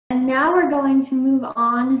And now we're going to move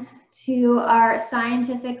on to our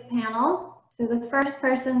scientific panel. So the first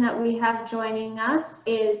person that we have joining us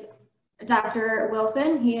is Dr.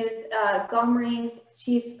 Wilson. He is GoMRI's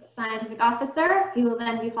Chief Scientific Officer. He will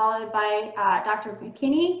then be followed by Dr.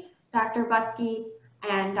 McKinney, Dr. Buskey,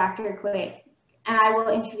 and Dr. Quigg. And I will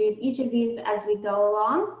introduce each of these as we go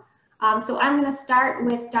along. So I'm going to start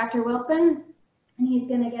with Dr. Wilson, and he's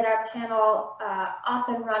going to get our panel off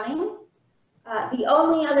and running. The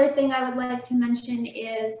only other thing I would like to mention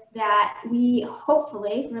is that we're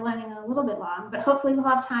running a little bit long, but hopefully we'll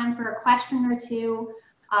have time for a question or two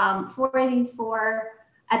for these four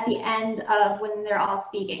at the end of when they're all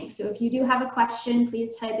speaking. So if you do have a question,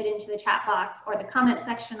 please type it into the chat box or the comment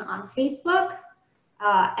section on Facebook,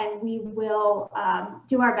 and we will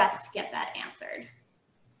do our best to get that answered.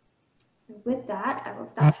 So with that, I will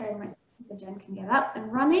stop sharing my screen so Jen can get up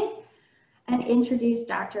and running and introduce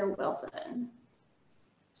Dr. Wilson.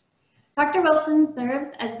 Dr. Wilson serves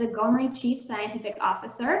as the GoMRI Chief Scientific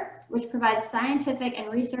Officer, which provides scientific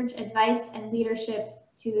and research advice and leadership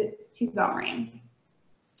to GoMRI.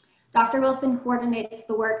 Dr. Wilson coordinates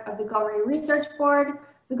the work of the GoMRI Research Board,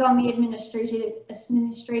 the GoMRI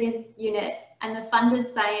Administrative Unit, and the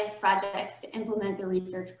funded science projects to implement the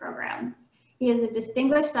research program. He is a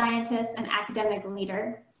distinguished scientist and academic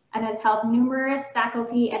leader, and has held numerous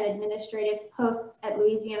faculty and administrative posts at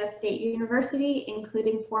Louisiana State University,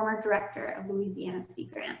 including former director of Louisiana Sea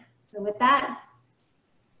Grant. So with that,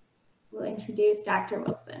 we'll introduce Dr.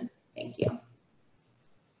 Wilson. Thank you.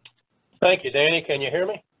 Thank you, Danny. Can you hear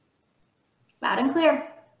me? Loud and clear.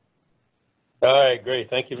 All right, great.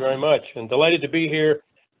 Thank you very much. And delighted to be here.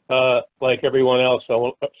 Like everyone else,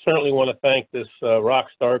 I certainly want to thank this rock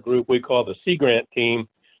star group we call the Sea Grant team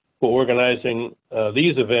for organizing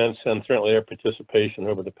these events, and certainly their participation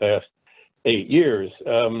over the past 8 years.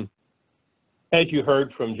 As you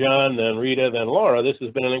heard from John, then Rita, then Laura, this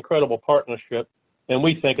has been an incredible partnership, and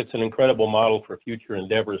we think it's an incredible model for future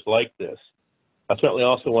endeavors like this. I certainly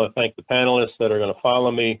also want to thank the panelists that are going to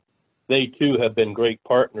follow me. They too have been great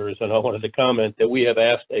partners, and I wanted to comment that we have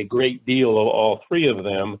asked a great deal of all three of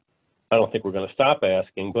them. I don't think we're going to stop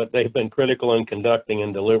asking, but they've been critical in conducting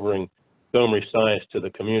and delivering GoMRI science to the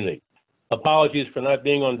community. Apologies for not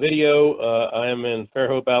being on video. I am in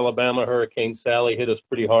Fairhope, Alabama. Hurricane Sally hit us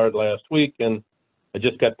pretty hard last week, and I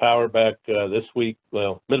just got power back this week,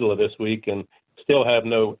 well, middle of this week, and still have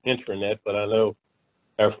no internet, but I know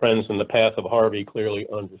our friends in the path of Harvey clearly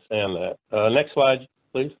understand that. Next slide,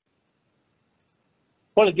 please.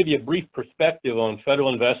 I want to give you a brief perspective on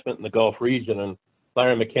federal investment in the Gulf region, and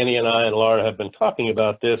Larry McKinney and I and Laura have been talking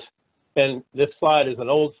about this. And this slide is an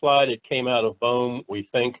old slide. It came out of BOEM, we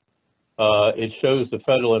think. It shows the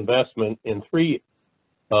federal investment in three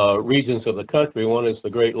regions of the country. One is the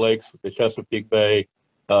Great Lakes, the Chesapeake Bay,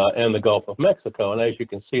 and the Gulf of Mexico. And as you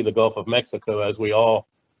can see, the Gulf of Mexico, as we all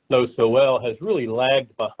know so well, has really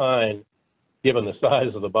lagged behind, given the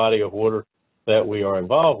size of the body of water that we are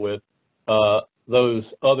involved with, those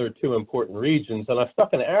other two important regions. And I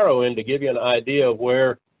stuck an arrow in to give you an idea of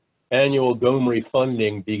where annual GoMRI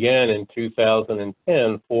funding began in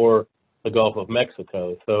 2010 for the Gulf of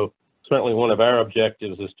Mexico. So certainly one of our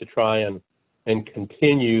objectives is to try and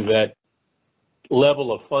continue that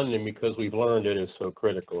level of funding, because we've learned it is so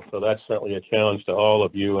critical. So that's certainly a challenge to all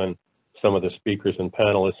of you and some of the speakers and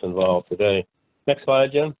panelists involved today. Next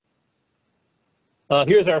slide, Jen.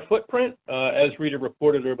 Here's our footprint. As Rita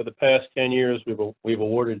reported, over the past 10 years, we've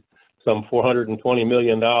awarded some $420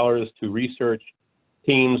 million to research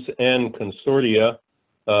teams and consortia,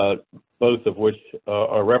 both of which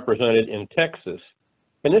are represented in Texas.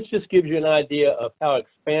 And this just gives you an idea of how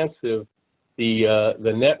expansive the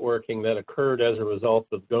networking that occurred as a result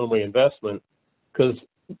of GoMRI investment, because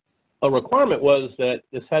a requirement was that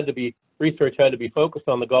research had to be focused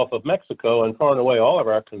on the Gulf of Mexico, and far and away all of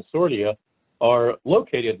our consortia are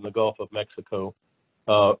located in the Gulf of Mexico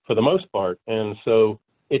for the most part. And so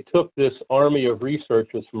it took this army of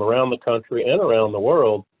researchers from around the country and around the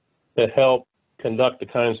world to help conduct the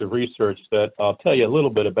kinds of research that I'll tell you a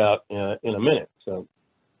little bit about in a minute. So,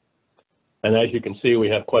 and as you can see, we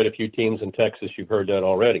have quite a few teams in Texas. You've heard that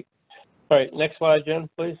already. All right, next slide, Jen,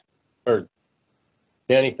 please. Or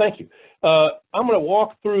Danny, thank you. I'm going to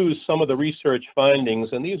walk through some of the research findings,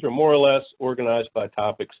 and these are more or less organized by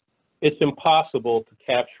topics. It's impossible to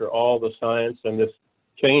capture all the science, and this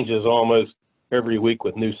changes almost every week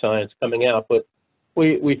with new science coming out, but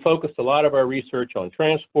we focused a lot of our research on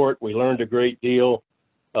transport. We learned a great deal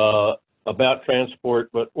about transport,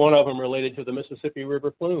 but one of them related to the Mississippi River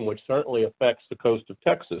plume, which certainly affects the coast of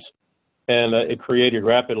Texas. And it created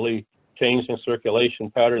rapidly changing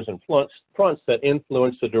circulation patterns and fronts that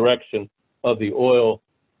influence the direction of the oil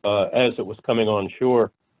as it was coming on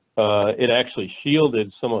shore. It actually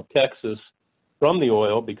shielded some of Texas from the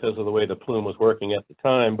oil because of the way the plume was working at the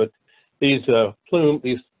time. But these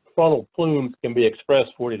frontal plumes can be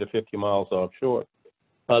expressed 40 to 50 miles offshore.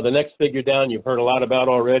 The next figure down you've heard a lot about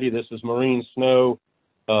already. This is marine snow,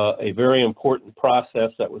 a very important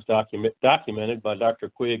process that was documented by Dr.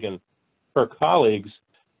 Quigg and her colleagues.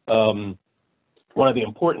 One of the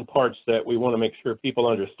important parts that we want to make sure people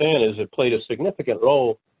understand is it played a significant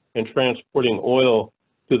role in transporting oil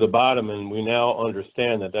to the bottom, and we now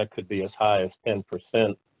understand that that could be as high as 10%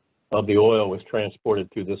 of the oil was transported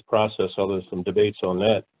through this process, although there's some debates on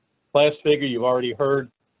that. Last figure, you've already heard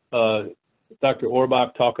Dr.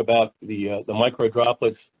 Orbach talk about the micro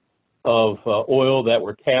droplets of oil that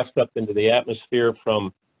were cast up into the atmosphere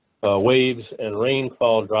from waves and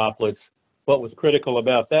rainfall droplets. What was critical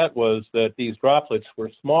about that was that these droplets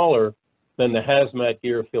were smaller than the hazmat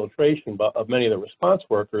gear filtration of many of the response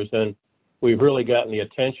workers, and we've really gotten the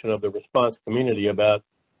attention of the response community about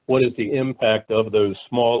what is the impact of those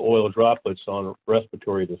small oil droplets on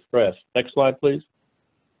respiratory distress. Next slide, please.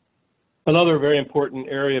 Another very important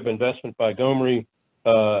area of investment by GoMRI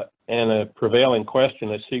and a prevailing question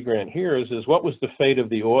that Sea Grant hears is what was the fate of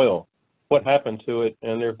the oil? What happened to it?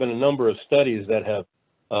 And there have been a number of studies that have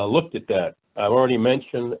looked at that. I've already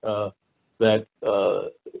mentioned that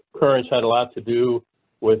currents had a lot to do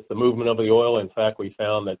with the movement of the oil. In fact, we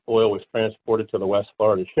found that oil was transported to the West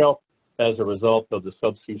Florida shelf as a result of the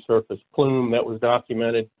subsea surface plume that was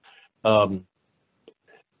documented.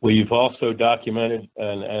 We've also documented,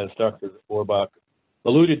 and as Dr. Orbach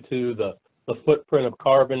alluded to, the footprint of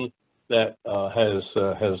carbon that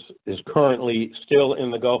is currently still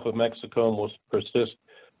in the Gulf of Mexico and will persist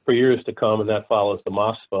for years to come, and that follows the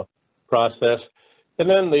MOSPA process. And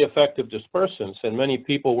then the effect of dispersants, and many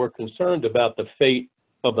people were concerned about the fate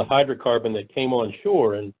of the hydrocarbon that came on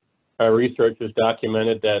shore, and our researchers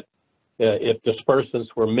documented that if dispersants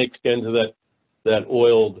were mixed into that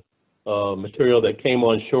oiled material that came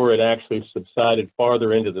on shore, it actually subsided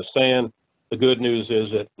farther into the sand. The good news is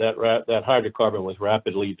that hydrocarbon was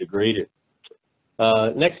rapidly degraded.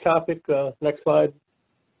 Next topic, next slide,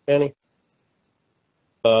 Annie.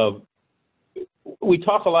 We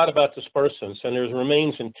talk a lot about dispersants, and there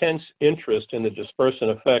remains intense interest in the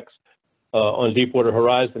dispersant effects on Deepwater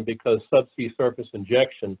Horizon because subsea surface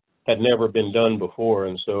injection had never been done before,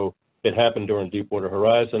 and so it happened during Deepwater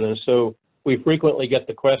Horizon. And so we frequently get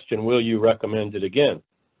the question, will you recommend it again?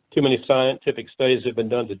 Too many scientific studies have been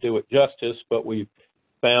done to do it justice, but we've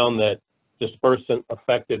found that dispersant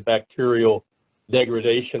affected bacterial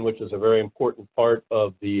degradation, which is a very important part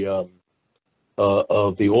of the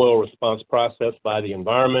oil response process by the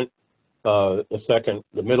environment.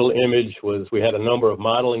 The middle image was we had a number of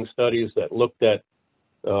modeling studies that looked at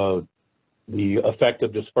the effect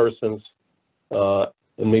of dispersants.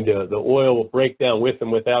 The oil will break down with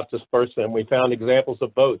and without dispersant, and we found examples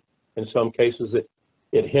of both. In some cases,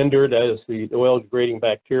 it hindered as the oil degrading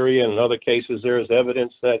bacteria, and in other cases, there is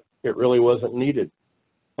evidence that it really wasn't needed.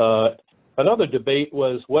 Another debate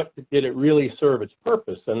was did it really serve its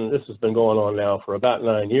purpose? And this has been going on now for about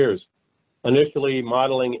 9 years. Initially,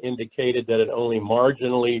 modeling indicated that it only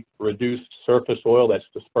marginally reduced surface oil, that's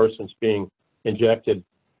dispersants being injected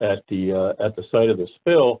at the site of the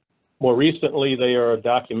spill. More recently, they are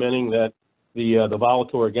documenting that the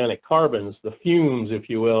volatile organic carbons, the fumes, if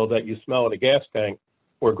you will, that you smell at a gas tank,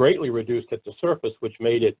 were greatly reduced at the surface, which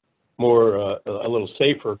made it more a little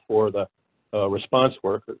safer for the response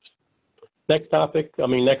workers. Next topic,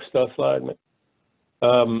 next slide.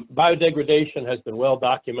 Biodegradation has been well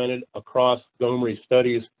documented across GoMRI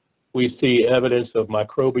studies. We see evidence of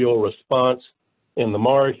microbial response in the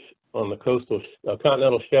marsh, on the coastal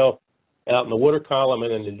continental shelf, out in the water column,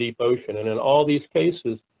 and in the deep ocean. And in all these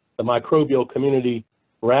cases, the microbial community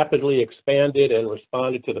rapidly expanded and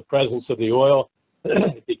responded to the presence of the oil.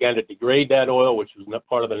 It began to degrade that oil, which was not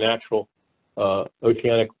part of the natural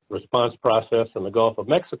oceanic response process in the Gulf of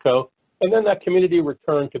Mexico. And then that community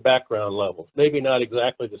returned to background levels. Maybe not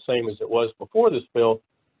exactly the same as it was before the spill,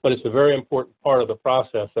 but it's a very important part of the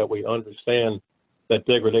process that we understand that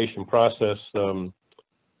degradation process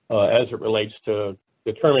as it relates to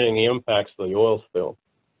determining the impacts of the oil spill.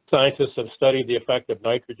 Scientists have studied the effect of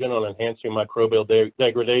nitrogen on enhancing microbial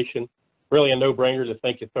degradation. Really a no-brainer to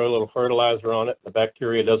think you throw a little fertilizer on it. The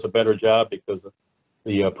bacteria does a better job because of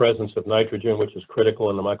the presence of nitrogen, which is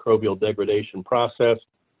critical in the microbial degradation process.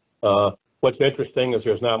 What's interesting is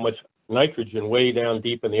there's not much nitrogen way down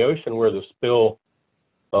deep in the ocean where the spill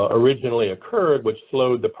originally occurred, which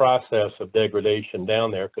slowed the process of degradation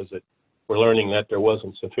down there because it we're learning that there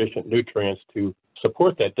wasn't sufficient nutrients to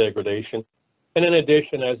support that degradation. And in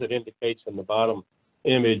addition, as it indicates in the bottom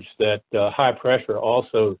image, that high pressure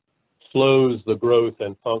also slows the growth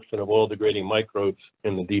and function of oil-degrading microbes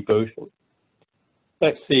in the deep ocean.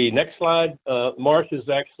 Let's see, next slide. Marsh is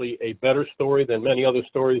actually a better story than many other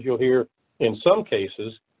stories you'll hear in some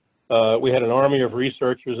cases. We had an army of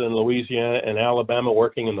researchers in Louisiana and Alabama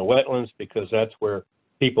working in the wetlands because that's where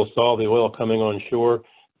people saw the oil coming on shore.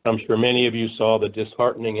 I'm sure many of you saw the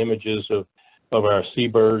disheartening images of our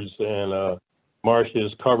seabirds and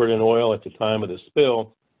marshes covered in oil at the time of the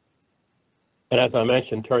spill. And as I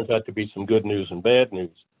mentioned, turns out to be some good news and bad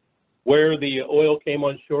news. Where the oil came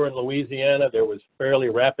on shore in Louisiana, there was fairly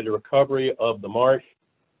rapid recovery of the marsh.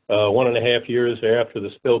 1.5 years after the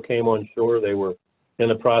spill came on shore, they were in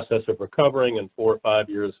the process of recovering, and 4 or 5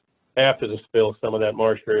 years after the spill, some of that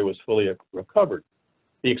marsh area was fully recovered.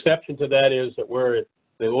 The exception to that is that where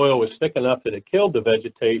the oil was thick enough that it killed the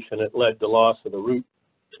vegetation, it led to loss of the root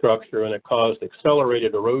structure, and it caused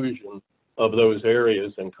accelerated erosion of those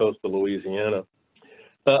areas in coastal Louisiana.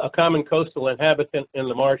 A common coastal inhabitant in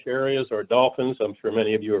the marsh areas are dolphins. I'm sure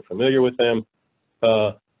many of you are familiar with them.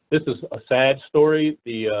 This is a sad story.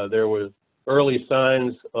 There was early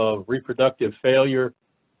signs of reproductive failure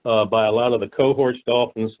by a lot of the cohorts.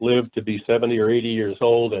 Dolphins lived to be 70 or 80 years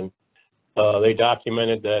old, and they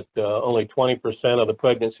documented that only 20% of the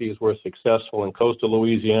pregnancies were successful in coastal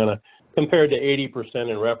Louisiana, compared to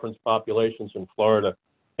 80% in reference populations in Florida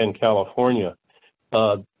and California.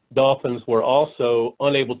 Dolphins were also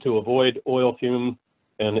unable to avoid oil fume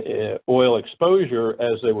and oil exposure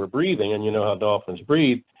as they were breathing, and you know how dolphins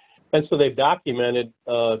breathe. And so they've documented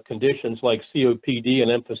conditions like COPD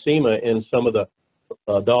and emphysema in some of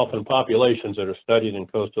the dolphin populations that are studied in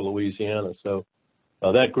coastal Louisiana. So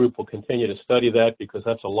that group will continue to study that because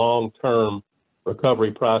that's a long-term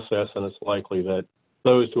recovery process, and it's likely that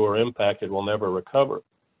those who are impacted will never recover.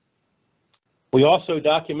 We also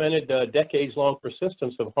documented decades-long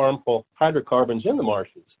persistence of harmful hydrocarbons in the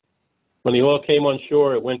marshes. When the oil came on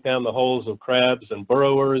shore, it went down the holes of crabs and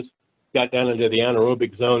burrowers, got down into the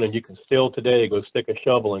anaerobic zone, and you can still today go stick a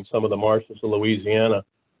shovel in some of the marshes of Louisiana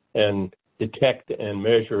and detect and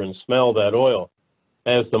measure and smell that oil.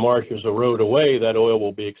 As the marshes erode away, that oil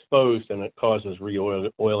will be exposed, and it causes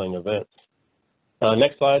re-oiling events.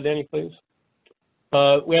 Next slide, Danny, please.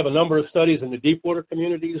 We have a number of studies in the deep water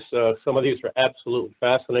communities. Some of these are absolutely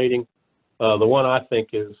fascinating. The one I think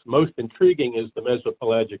is most intriguing is the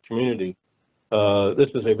mesopelagic community. This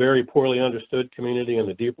is a very poorly understood community in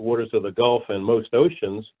the deeper waters of the Gulf and most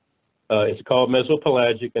oceans. It's called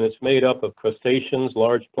mesopelagic, and it's made up of crustaceans,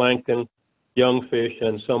 large plankton, young fish,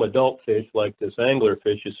 and some adult fish like this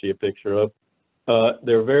anglerfish you see a picture of.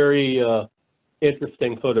 They're very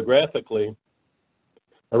interesting photographically.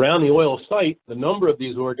 Around the oil site, the number of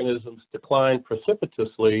these organisms declined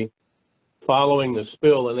precipitously following the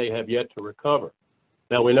spill, and they have yet to recover.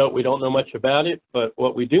 Now, we don't know much about it, but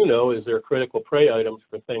what we do know is they're critical prey items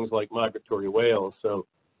for things like migratory whales. So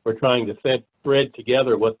we're trying to thread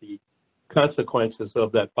together what the consequences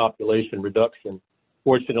of that population reduction.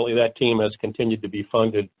 Fortunately, that team has continued to be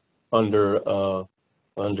funded under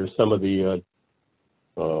some of the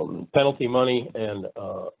penalty money and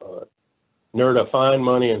NERDA fine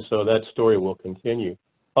money, and so that story will continue.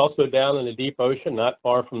 Also down in the deep ocean, not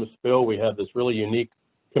far from the spill, we have this really unique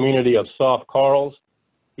community of soft corals.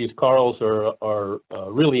 These corals are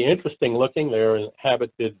really interesting looking. They're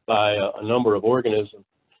inhabited by a number of organisms,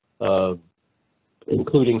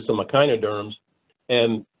 including some echinoderms.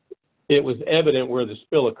 And it was evident where the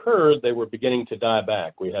spill occurred, they were beginning to die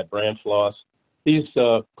back. We had branch loss. These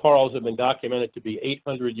corals have been documented to be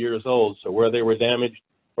 800 years old, so where they were damaged,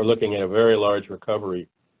 we're looking at a very large recovery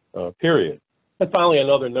period. And finally,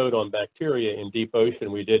 another note on bacteria in deep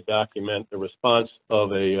ocean. We did document the response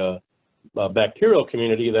of a bacterial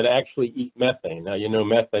community that actually eat methane. Now, you know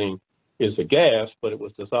methane is a gas, but it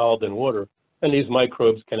was dissolved in water, and these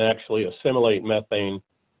microbes can actually assimilate methane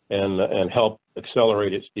and help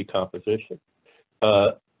accelerate its decomposition.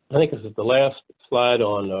 I think this is the last slide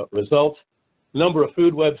on results. Number of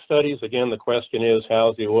food web studies. Again, the question is, how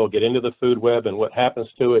does the oil get into the food web and what happens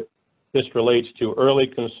to it? This relates to early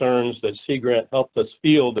concerns that Sea Grant helped us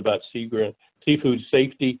field about seafood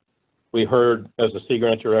safety. We heard, as a Sea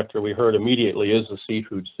Grant director, we heard immediately, is the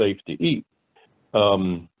seafood safe to eat?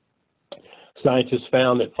 Scientists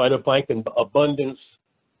found that phytoplankton abundance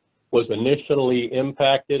was initially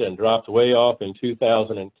impacted and dropped way off in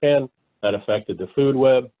 2010. That affected the food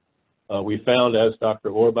web. We found, as Dr.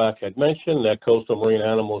 Orbach had mentioned, that coastal marine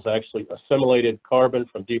animals actually assimilated carbon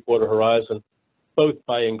from Deepwater Horizon, both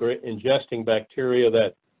by ingesting bacteria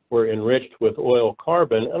that were enriched with oil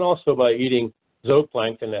carbon, and also by eating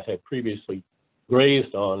zooplankton that had previously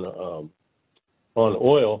grazed on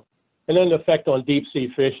oil. And then the effect on deep sea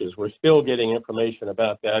fishes. We're still getting information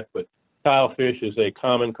about that, but tilefish is a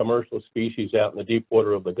common commercial species out in the deep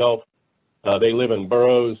water of the Gulf. They live in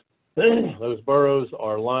burrows. Those burrows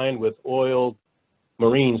are lined with oiled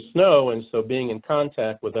marine snow, and so being in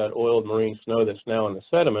contact with that oiled marine snow that's now in the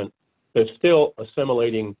sediment, they're still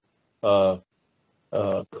assimilating oil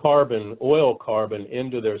carbon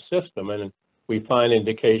into their system, and we find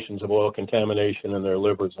indications of oil contamination in their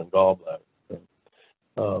livers and gallbladder.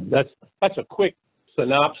 That's a quick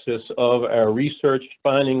synopsis of our research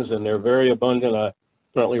findings, and they're very abundant. I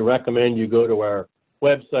certainly recommend you go to our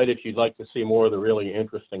website if you'd like to see more of the really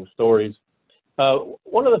interesting stories.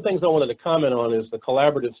 One of the things I wanted to comment on is the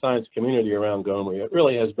collaborative science community around GoMRI. It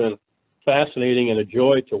really has been fascinating and a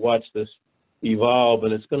joy to watch this evolve,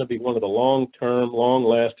 and it's going to be one of the long-term,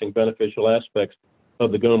 long-lasting beneficial aspects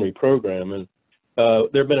of the GoMRI program. And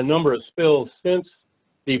there have been a number of spills since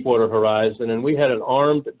Deepwater Horizon, and we had an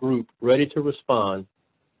armed group ready to respond.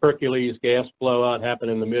 Hercules gas blowout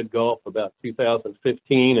happened in the mid-Gulf about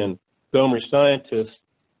 2015, and GoMRI scientists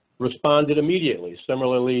responded immediately.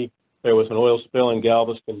 Similarly, there was an oil spill in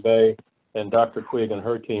Galveston Bay, and Dr. Quigg and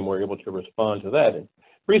her team were able to respond to that. And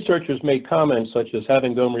researchers made comments such as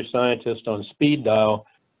having GoMRI scientists on speed dial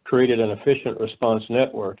created an efficient response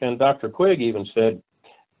network. And Dr. Quigg even said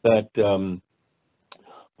that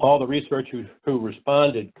all the researchers who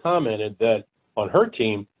responded commented that on her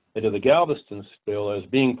team, into the Galveston spill, as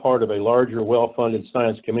being part of a larger, well-funded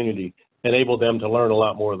science community enabled them to learn a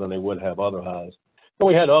lot more than they would have otherwise. And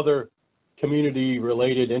we had other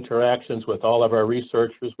community-related interactions with all of our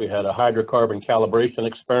researchers. We had a hydrocarbon calibration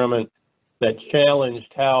experiment that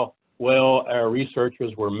challenged how well our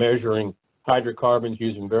researchers were measuring hydrocarbons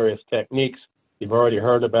using various techniques. You've already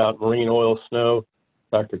heard about marine oil snow.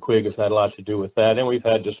 Dr. Quigg has had a lot to do with that, and we've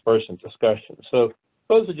had dispersant discussions. So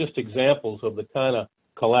those are just examples of the kind of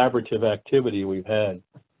collaborative activity we've had.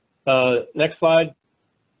 Next slide.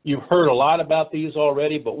 You've heard a lot about these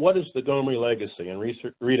already, but what is the GoMRI legacy? And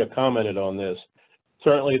Rita commented on this.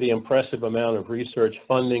 Certainly the impressive amount of research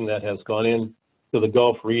funding that has gone into the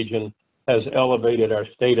Gulf region has elevated our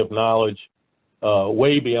state of knowledge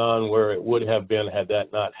way beyond where it would have been had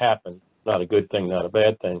that not happened. Not a good thing, not a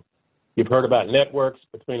bad thing. You've heard about networks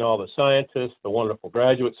between all the scientists, the wonderful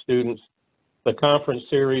graduate students, the conference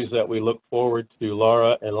series that we look forward to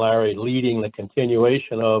Laura and Larry leading the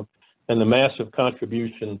continuation of, and the massive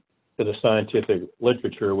contribution to the scientific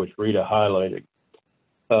literature, which Rita highlighted.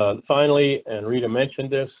 Finally, and Rita mentioned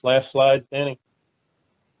this, last slide, Danny,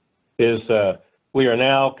 is we are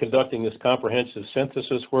now conducting this comprehensive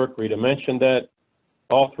synthesis work. Rita mentioned that.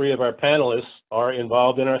 All three of our panelists are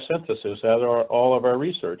involved in our synthesis, as are all of our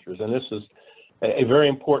researchers. And this is a very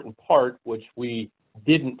important part, which we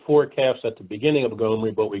didn't forecast at the beginning of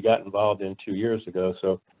GoMRI, but we got involved in 2 years ago.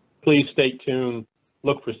 So please stay tuned.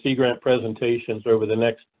 Look for Sea Grant presentations over the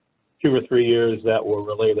next 2 or 3 years that will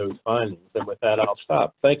relay those findings. And with that, I'll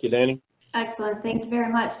stop. Thank you, Danny. Excellent. Thank you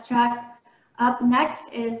very much, Chuck. Up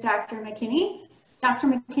next is Dr. McKinney. Dr.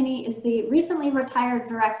 McKinney is the recently retired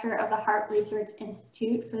director of the Hart Research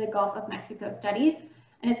Institute for the Gulf of Mexico Studies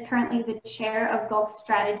and is currently the chair of Gulf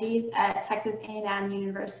Strategies at Texas A&M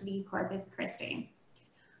University Corpus Christi.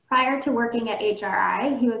 Prior to working at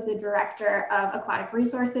HRI, he was the director of aquatic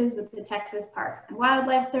resources with the Texas Parks and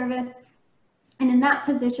Wildlife Service. And in that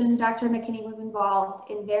position, Dr. McKinney was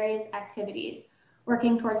involved in various activities,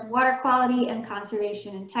 working towards water quality and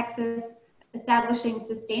conservation in Texas, establishing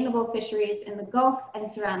sustainable fisheries in the Gulf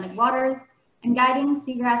and surrounding waters, and guiding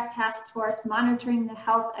Seagrass Task Force monitoring the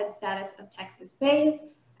health and status of Texas bays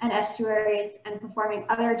and estuaries and performing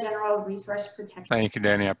other general resource protection. Thank you,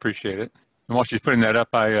 Danny. I appreciate it. And while she's putting that up,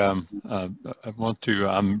 I'm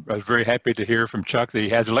very happy to hear from Chuck that he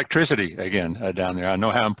has electricity again down there. I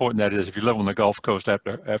know how important that is. If you live on the Gulf Coast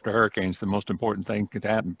after hurricanes, the most important thing could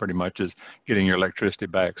happen pretty much is getting your electricity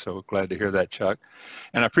back. So glad to hear that, Chuck.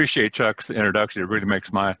 And I appreciate Chuck's introduction. It really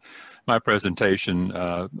makes my presentation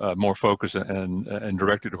more focused and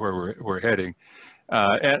directed to where we're heading.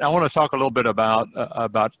 And I want to talk a little bit about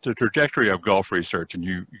the trajectory of Gulf research, and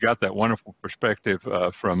you got that wonderful perspective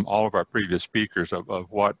from all of our previous speakers of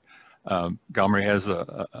what GoMRI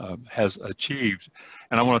has achieved,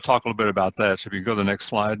 and I want to talk a little bit about that. So if you can go to the next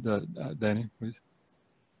slide, Danny, please.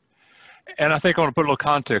 And I think I want to put a little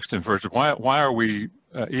context in first. Why are we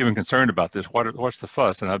even concerned about this? What's the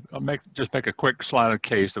fuss? And I'll just make a quick slide of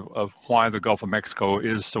case of why the Gulf of Mexico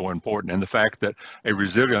is so important, and the fact that a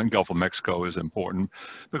resilient Gulf of Mexico is important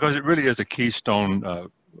because it really is a keystone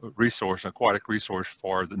resource, aquatic resource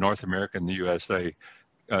for the North America and the USA,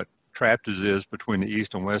 trapped as is between the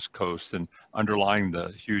east and west coast and underlying the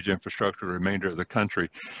huge infrastructure remainder of the country.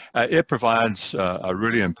 It provides a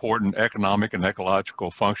really important economic and ecological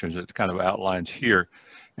functions. It's kind of outlined here.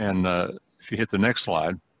 And if you hit the next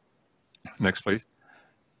slide, next please.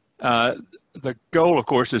 The goal, of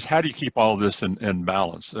course, is how do you keep all of this in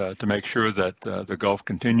balance to make sure that the Gulf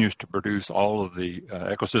continues to produce all of the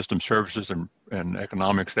ecosystem services and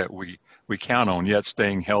economics that we count on, yet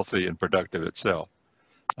staying healthy and productive itself.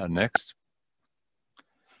 Next.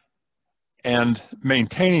 And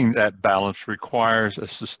maintaining that balance requires a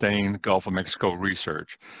sustained Gulf of Mexico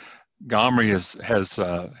research. GoMRI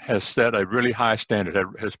has set a really high standard,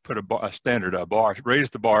 has put a bar,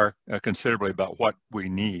 raised the bar considerably about what we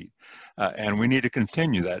need. And we need to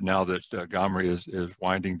continue that now that GoMRI is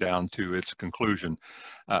winding down to its conclusion.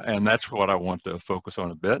 And that's what I want to focus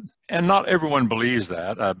on a bit. And not everyone believes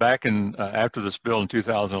that. Back in, after this bill in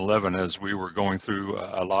 2011, as we were going through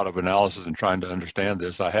a lot of analysis and trying to understand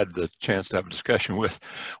this, I had the chance to have a discussion with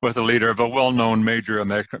the leader of a well-known major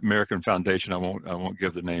American foundation. I won't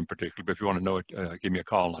give the name particularly, but if you want to know it, give me a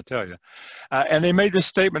call and I'll tell you. And they made this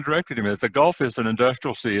statement directly to me that the Gulf is an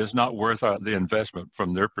industrial sea, is not worth the investment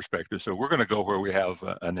from their perspective. So we're going to go where we have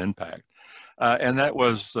an impact. And that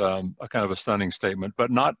was a kind of a stunning statement, but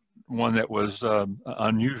not one that was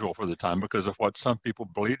unusual for the time because of what some people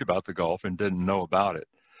believed about the Gulf and didn't know about it.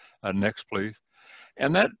 Next, please.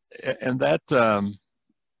 And that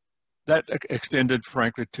extended,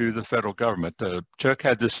 frankly, to the federal government. Chuck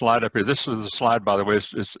had this slide up here. This was a slide, by the way,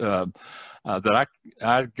 that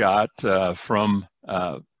I got from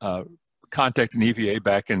contacting EPA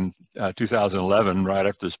back in 2011, right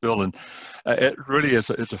after this bill, and it really is.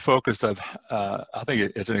 It's a focus of. I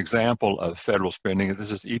think it's an example of federal spending. This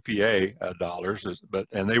is EPA dollars,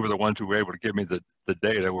 and they were the ones who were able to give me the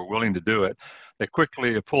data. Were willing to do it. They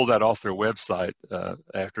quickly pulled that off their website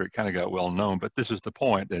after it kind of got well known. But this is the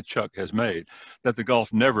point that Chuck has made, that the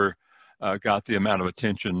Gulf never got the amount of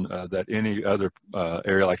attention that any other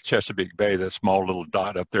area like Chesapeake Bay, that small little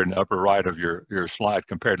dot up there in the upper right of your slide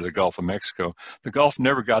compared to the Gulf of Mexico. The Gulf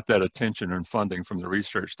never got that attention and funding from the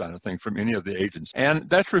research side of things from any of the agencies. And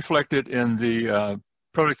that's reflected in the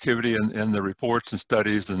productivity and the reports and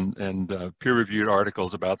studies and peer-reviewed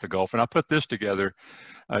articles about the Gulf. And I put this together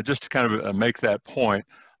just to kind of make that point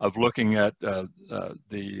of looking at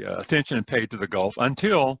the attention paid to the Gulf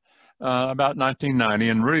until about 1990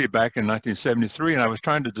 and really back in 1973, and I was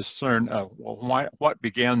trying to discern what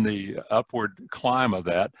began the upward climb of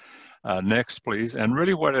that. Next, please. And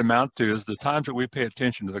really what it amounts to is the times that we pay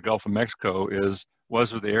attention to the Gulf of Mexico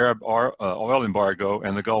was with the Arab oil embargo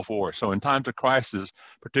and the Gulf War. So in times of crisis,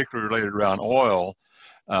 particularly related around oil,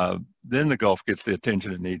 then the Gulf gets the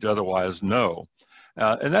attention it needs, otherwise no.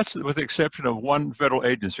 And that's with the exception of one federal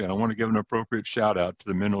agency, and I want to give an appropriate shout out to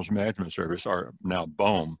the Minerals Management Service, or now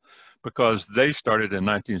BOEM, because they started in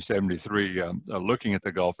 1973 looking at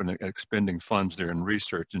the Gulf and expending funds there in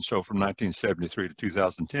research. And so from 1973 to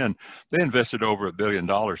 2010, they invested over $1 billion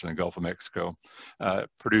in the Gulf of Mexico,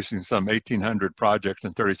 producing some 1,800 projects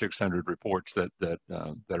and 3,600 reports that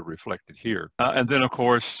are reflected here. And then, of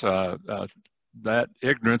course, that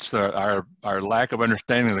ignorance, our lack of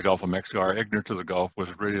understanding of the Gulf of Mexico, our ignorance of the Gulf was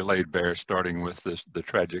really laid bare, starting with the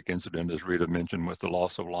tragic incident, as Rita mentioned, with the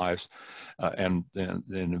loss of lives and the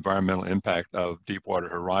environmental impact of Deepwater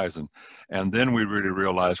Horizon. And then we really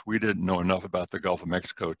realized we didn't know enough about the Gulf of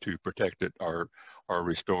Mexico to protect it or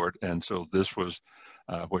restore it. And so this was,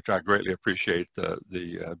 which I greatly appreciate, the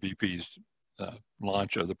BP's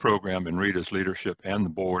launch of the program and Rita's leadership and the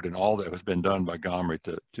board and all that has been done by GoMRI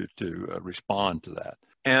to respond to that.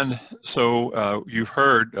 And so you've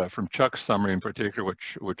heard from Chuck's summary in particular,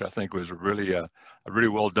 which I think was really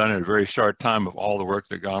well done in a very short time of all the work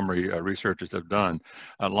that GoMRI researchers have done,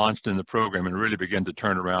 launched in the program and really began to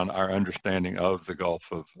turn around our understanding of the Gulf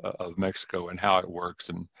of Mexico and how it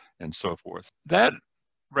works and so forth. That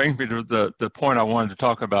brings me to the point I wanted to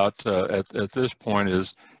talk about at this point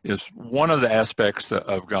is one of the aspects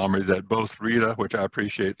of GoMRI that both Rita, which I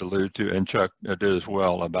appreciate, alluded to, and Chuck did as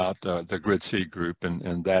well, about the Grid Seed Group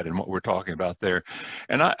and what we're talking about there.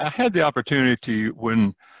 And I had the opportunity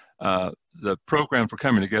when the programs were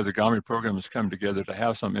coming together, GoMRI program is coming together, to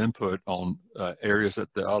have some input on areas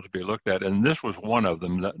that ought to be looked at. And this was one of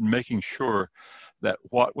them, that making sure that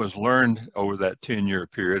what was learned over that 10-year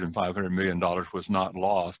period and $500 million was not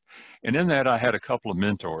lost. And in that, I had a couple of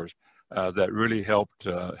mentors. that really helped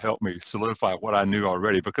me solidify what I knew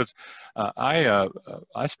already. Because I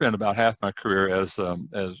spent about half my career, as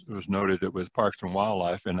was noted, with Parks and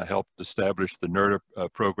Wildlife, and I helped establish the NERDA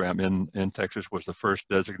program in Texas. Was the first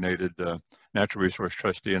designated natural resource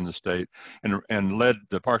trustee in the state, and led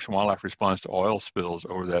the Parks and Wildlife response to oil spills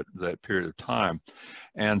over that period of time.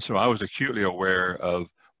 And so I was acutely aware of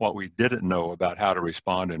what we didn't know about how to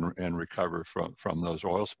respond and recover from those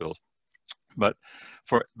oil spills. But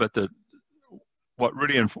what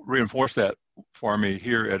really reinforced that for me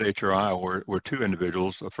here at HRI were two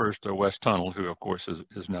individuals. The first, Wes Tunnell, who of course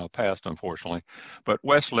is now passed, unfortunately. But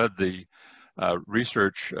Wes led the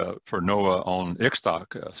research for NOAA on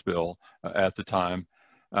Ixtoc spill at the time.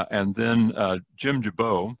 And then Jim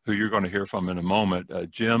Jabot, who you're going to hear from in a moment.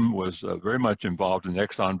 Jim was very much involved in the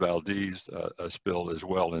Exxon Valdez spill as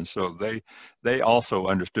well. And so they also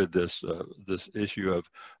understood this issue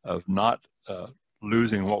of not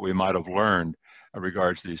losing what we might have learned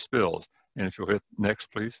regards to these spills. And if you'll hit next,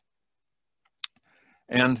 please.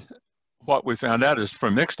 And what we found out is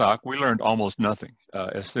from Ixtoc, we learned almost nothing.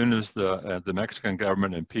 As soon as the Mexican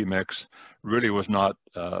government and Pemex really was not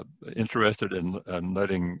interested in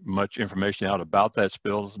letting much information out about that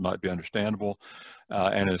spill, it might be understandable.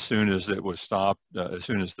 And as soon as it was stopped, as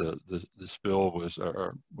soon as the spill was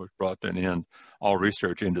brought to an end, all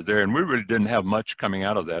research into there. And we really didn't have much coming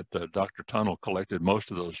out of that. Dr. Tunnell collected most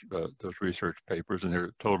of those research papers, and there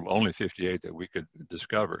were total only 58 that we could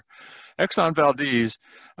discover. Exxon Valdez,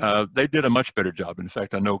 they did a much better job. In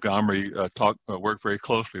fact, I know GoMRI worked very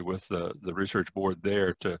closely with the research board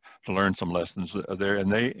there to learn some lessons there,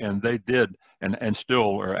 and they did and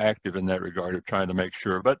still are active in that regard of trying to make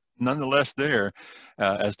sure. But nonetheless, there,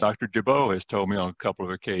 as Dr. Jabot has told me on a couple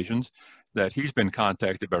of occasions, that he's been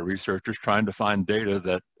contacted by researchers trying to find data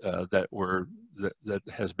that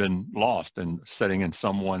has been lost and sitting in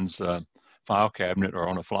someone's file cabinet or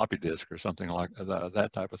on a floppy disk or something like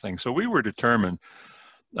that type of thing. So we were determined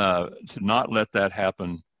to not let that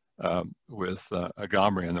happen with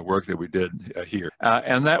GoMRI and the work that we did here.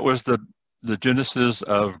 And that was the genesis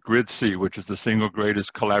of GRID-C, which is the single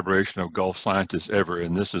greatest collaboration of Gulf scientists ever.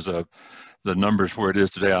 And this is the numbers where it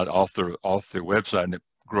is today off the website, and it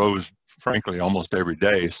grows, frankly, almost every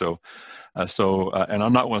day. So and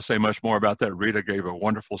I'm not going to say much more about that. Rita gave a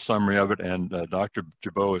wonderful summary of it, and Dr.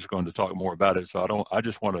 Jabot is going to talk more about it. So I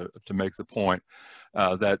just want to make the point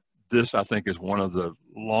that this, I think, is one of the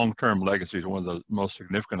long-term legacies, one of the most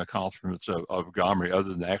significant accomplishments of GoMRI, other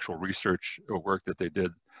than the actual research work that they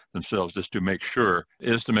did themselves, just to make sure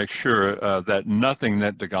that nothing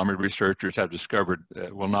that the GoMRI researchers have discovered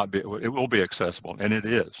it will be accessible, and it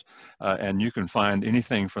is. And you can find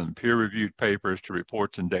anything from peer-reviewed papers to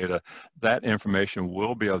reports and data. That information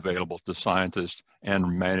will be available to scientists and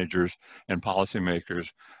managers and policymakers,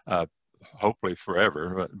 hopefully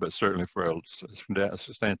forever, but certainly for a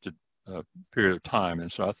substantial period of time.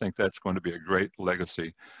 And so I think that's going to be a great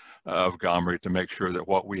legacy of GoMRI, to make sure that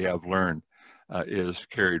what we have learned is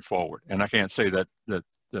carried forward. And I can't say that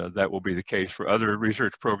will be the case for other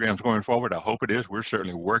research programs going forward. I hope it is. We're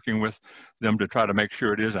certainly working with them to try to make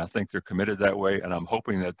sure it is. I think they're committed that way, and I'm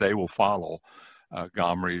hoping that they will follow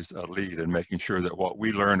GoMRI's lead in making sure that what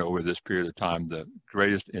we learned over this period of time, the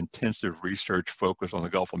greatest intensive research focus on the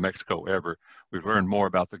Gulf of Mexico ever, we've learned more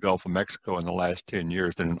about the Gulf of Mexico in the last 10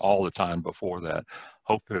 years than in all the time before that.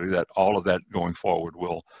 Hopefully that all of that going forward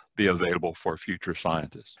will be available for future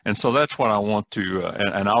scientists. And so that's what I want to,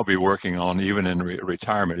 and I'll be working on even in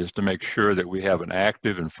retirement, is to make sure that we have an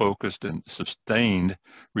active and focused and sustained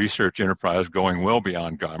research enterprise going well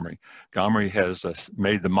beyond GoMRI. GoMRI has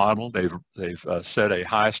made the model. They've set a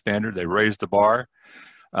high standard. They raised the bar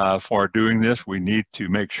for doing this. We need to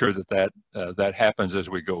make sure that happens as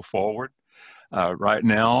we go forward. Right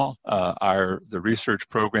now, the research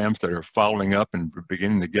programs that are following up and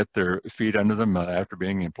beginning to get their feet under them after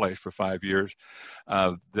being in place for 5 years,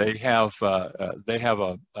 they have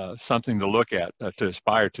something to look at, to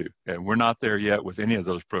aspire to. And we're not there yet with any of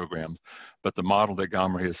those programs, but the model that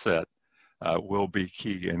GoMRI has set will be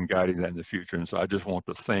key in guiding that in the future. And so I just want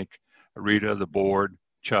to thank Rita, the board,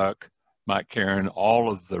 Chuck, Mike Karen, all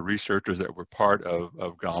of the researchers that were part of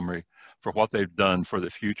GoMRI, for what they've done for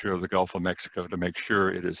the future of the Gulf of Mexico to make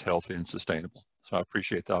sure it is healthy and sustainable. So I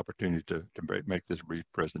appreciate the opportunity to make this brief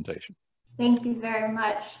presentation. Thank you very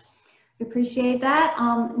much. We appreciate that.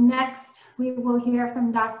 Next, we will hear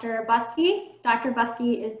from Dr. Buskey. Dr.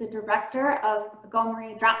 Buskey is the director of the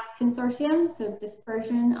GoMRI DRAPS Consortium, so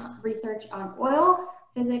dispersion research on oil,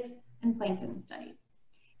 physics, and plankton studies.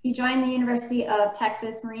 He joined the University of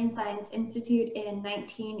Texas Marine Science Institute in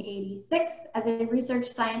 1986 as a research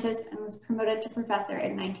scientist and was promoted to professor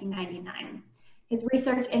in 1999. His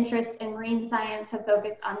research interests in marine science have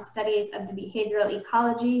focused on studies of the behavioral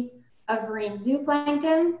ecology of marine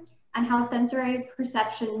zooplankton and how sensory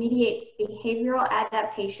perception mediates behavioral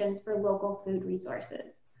adaptations for local food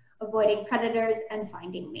resources, avoiding predators and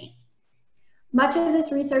finding mates. Much of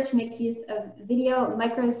this research makes use of video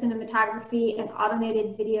microcinematography and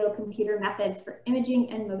automated video computer methods for imaging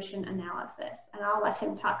and motion analysis. And I'll let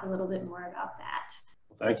him talk a little bit more about that.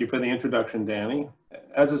 Thank you for the introduction, Danny.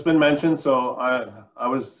 As has been mentioned, so I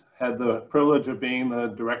had the privilege of being the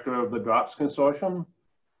director of the DROPS Consortium,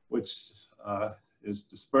 which is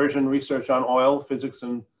dispersion research on oil, physics,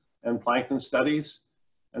 and plankton studies.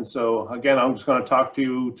 And so again, I'm just going to talk to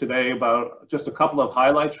you today about just a couple of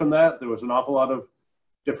highlights from that. There was an awful lot of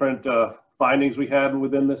different findings we had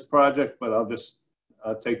within this project, but I'll just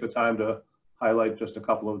take the time to highlight just a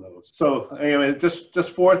couple of those. So anyway,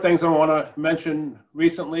 just 4 things I want to mention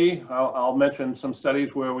recently. I'll mention some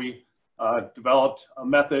studies where we developed a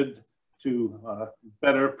method to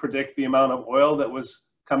better predict the amount of oil that was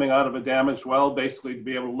coming out of a damaged well, basically to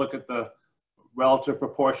be able to look at the relative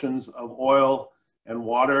proportions of oil and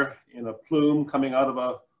water in a plume coming out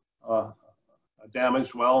of a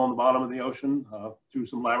damaged well on the bottom of the ocean through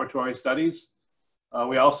some laboratory studies.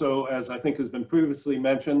 We also, as I think has been previously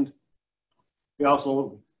mentioned, we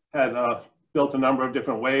also had built a number of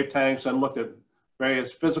different wave tanks and looked at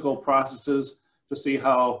various physical processes to see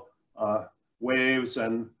how waves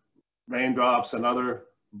and raindrops and other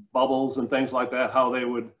bubbles and things like that, how they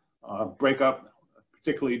would break up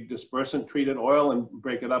particularly dispersant treated oil and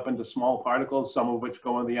break it up into small particles, some of which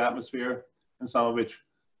go in the atmosphere and some of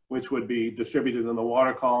which would be distributed in the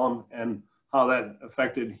water column, and how that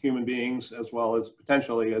affected human beings as well as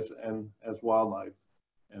potentially as wildlife.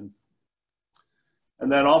 And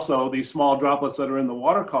then also these small droplets that are in the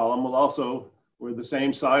water column were the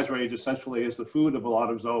same size range essentially as the food of a lot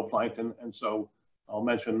of zooplankton. And so I'll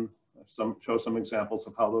show some examples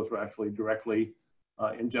of how those were actually directly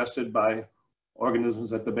ingested by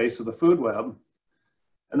organisms at the base of the food web.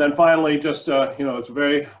 And then finally, just,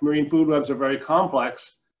 marine food webs are very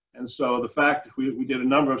complex. And so the fact we did a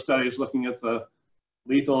number of studies looking at the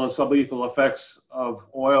lethal and sublethal effects of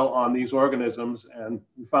oil on these organisms, and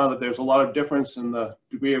we found that there's a lot of difference in the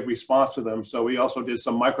degree of response to them. So we also did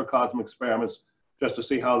some microcosm experiments just to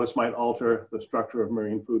see how this might alter the structure of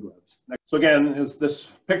marine food webs. So again, is this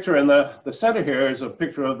picture in the center here is a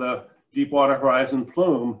picture of the Deepwater Horizon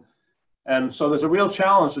plume. And so there's a real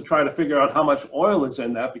challenge to try to figure out how much oil is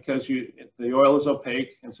in that, because the oil is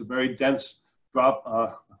opaque. It's a very dense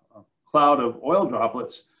cloud of oil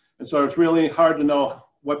droplets. And so it's really hard to know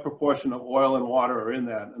what proportion of oil and water are in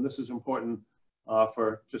that. And this is important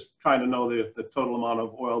for just trying to know the total amount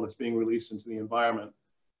of oil that's being released into the environment.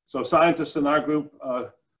 So scientists in our group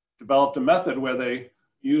developed a method where they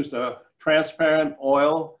used a transparent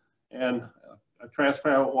oil and a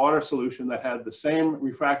transparent water solution that had the same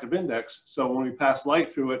refractive index. So when we passed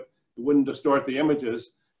light through it, it wouldn't distort the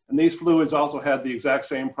images. And these fluids also had the exact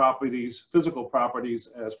same properties, physical properties,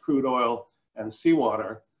 as crude oil and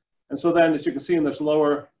seawater. And so then, as you can see in this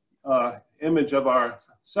lower image of our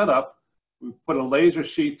setup, we put a laser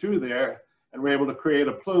sheet through there and we're able to create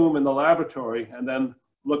a plume in the laboratory and then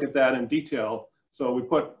look at that in detail. So we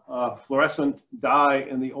put fluorescent dye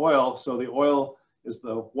in the oil. So the oil is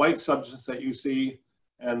the white substance that you see,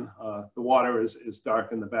 and the water is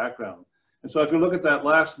dark in the background. And so if you look at that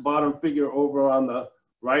last bottom figure over on the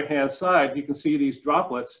right-hand side, you can see these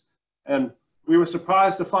droplets. And we were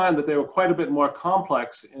surprised to find that they were quite a bit more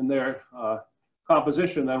complex in their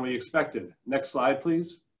composition than we expected. Next slide,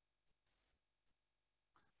 please.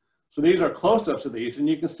 So these are close-ups of these, and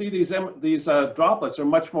you can see these droplets are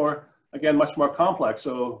much more complex.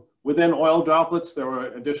 So within oil droplets, there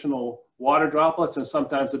were additional water droplets and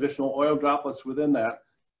sometimes additional oil droplets within that.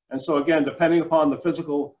 And so again, depending upon the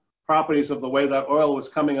physical properties of the way that oil was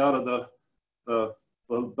coming out of the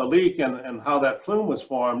leak and how that plume was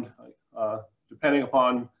formed, depending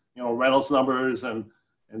upon Reynolds numbers and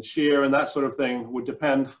shear and that sort of thing, would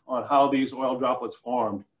depend on how these oil droplets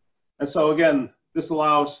formed. And so again, this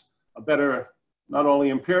allows a better, not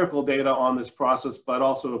only empirical data on this process, but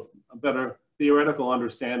also a better theoretical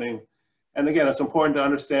understanding. And again, it's important to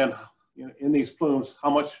understand in these plumes how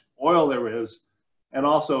much oil there is, and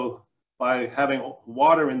also by having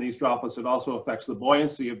water in these droplets, it also affects the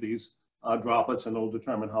buoyancy of these droplets, and it will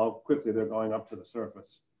determine how quickly they're going up to the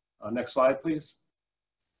surface. Next slide, please.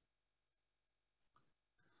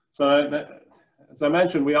 So as I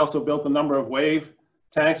mentioned, we also built a number of wave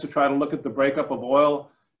tanks to try to look at the breakup of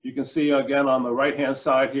oil. You can see again on the right-hand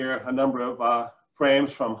side here a number of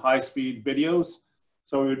frames from high-speed videos.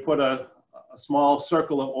 So we would put a small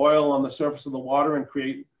circle of oil on the surface of the water and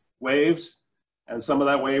create waves. And some of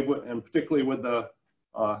that wave, and particularly with the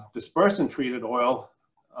dispersant-treated oil,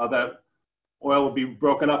 that oil would be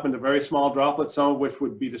broken up into very small droplets, some of which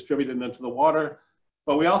would be distributed into the water.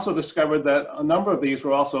 But we also discovered that a number of these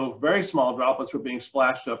were also very small droplets were being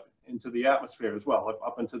splashed up into the atmosphere as well,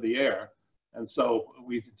 up into the air. And so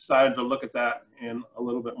we decided to look at that in a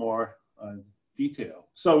little bit more detail.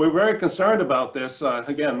 So we're very concerned about this.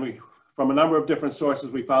 Again, from a number of different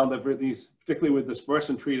sources, we found that these, particularly with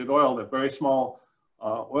dispersant-treated oil, that very small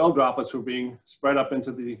oil droplets were being spread up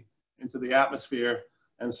into the atmosphere.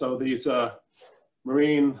 And so these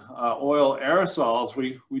marine oil aerosols,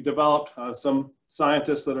 we developed, some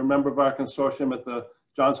scientists that are a member of our consortium at the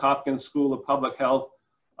Johns Hopkins School of Public Health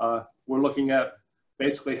were looking at,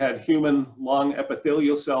 basically had human lung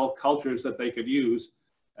epithelial cell cultures that they could use.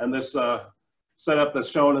 And this setup that's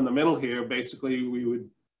shown in the middle here, basically we would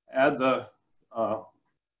add the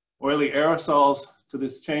oily aerosols to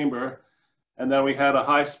this chamber, and then we had a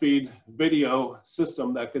high-speed video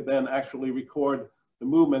system that could then actually record the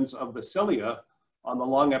movements of the cilia on the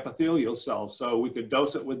lung epithelial cells. So we could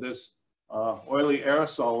dose it with this oily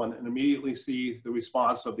aerosol and immediately see the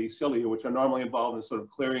response of these cilia, which are normally involved in sort of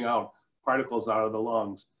clearing out particles out of the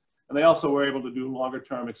lungs. And they also were able to do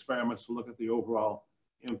longer-term experiments to look at the overall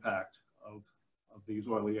impact of these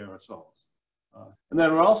oily aerosols. And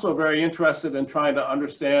then we're also very interested in trying to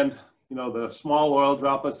understand, the small oil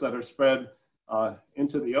droplets that are spread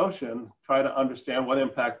into the ocean, try to understand what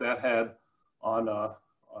impact that had on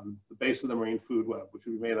the base of the marine food web, which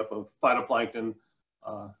would be made up of phytoplankton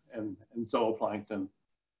and zooplankton.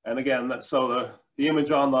 And again, so the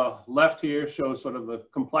image on the left here shows sort of the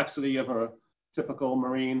complexity of a typical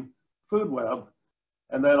marine food web.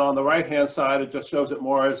 And then on the right-hand side, it just shows it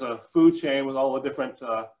more as a food chain with all the different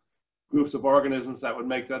groups of organisms that would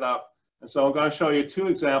make that up. And so I'm going to show you two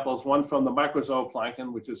examples, one from the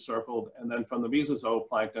microzooplankton, which is circled, and then from the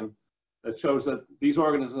mesozooplankton, that shows that these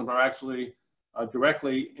organisms are actually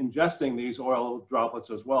directly ingesting these oil droplets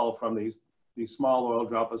as well from these small oil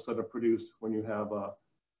droplets that are produced when you have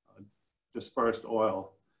dispersed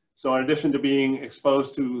oil. So in addition to being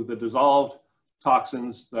exposed to the dissolved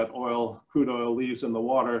toxins that crude oil leaves in the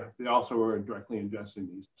water, they also were directly ingesting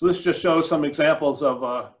these. So this just shows some examples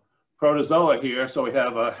of protozoa here. So we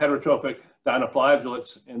have heterotrophic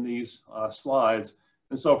dinoflagellates in these slides.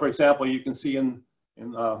 And so, for example, you can see in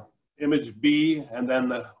image B and then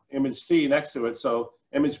the image C next to it. So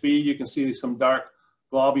image B, you can see some dark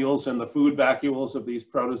globules in the food vacuoles of these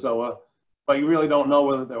protozoa, but you really don't know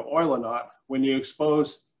whether they're oil or not. When you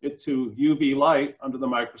expose it to UV light under the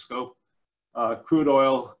microscope, crude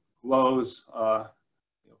oil glows,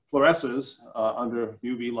 fluoresces under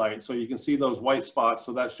UV light. So you can see those white spots.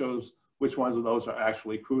 So that shows which ones of those are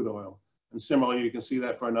actually crude oil. And similarly, you can see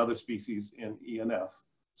that for another species in E and F.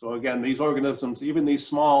 So again, these organisms, even these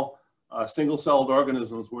small single-celled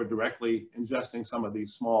organisms, were directly ingesting some of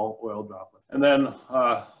these small oil droplets. And then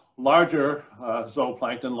larger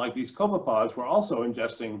zooplankton, like these copepods, were also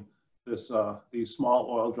ingesting these small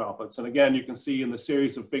oil droplets. And again, you can see in the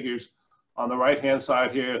series of figures on the right-hand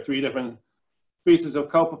side here, 3 different species of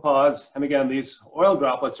copepods. And again, these oil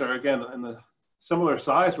droplets are, again, in the similar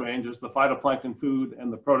size range as the phytoplankton food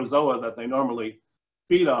and the protozoa that they normally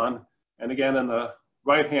feed on. And again, in the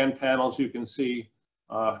right-hand panels, you can see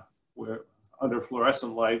where under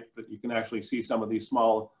fluorescent light that you can actually see some of these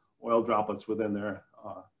small oil droplets within their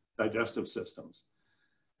digestive systems.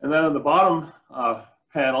 And then on the bottom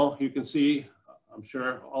panel, you can see, I'm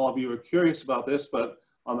sure all of you are curious about this, but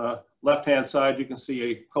on the left-hand side, you can see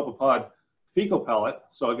a copepod fecal pellet.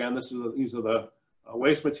 So again, these are the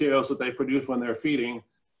waste materials that they produce when they're feeding.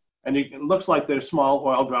 And it looks like there's small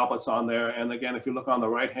oil droplets on there. And again, if you look on the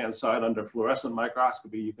right-hand side under fluorescent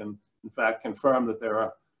microscopy, you can in fact confirm that there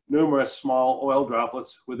are numerous small oil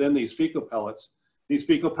droplets within these fecal pellets. These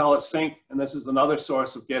fecal pellets sink, and this is another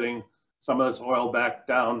source of getting some of this oil back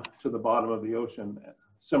down to the bottom of the ocean,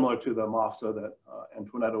 similar to the MOFSA that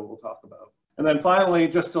Antoinetta will talk about. And then finally,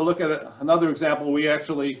 just to look at another example, we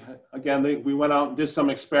actually, again, we went out and did some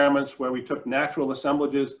experiments where we took natural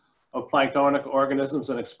assemblages of planktonic organisms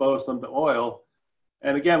and exposed them to oil.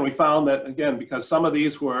 And again, we found that, again, because some of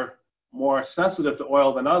these were more sensitive to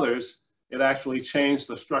oil than others, it actually changed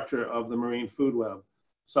the structure of the marine food web.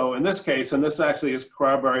 So in this case, and this actually is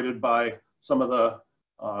corroborated by some of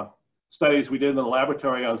the studies we did in the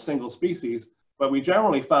laboratory on single species, but we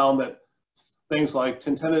generally found that things like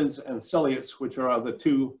tintinids and ciliates, which are the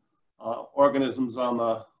 2 organisms on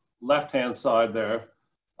the left-hand side there,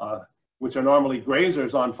 which are normally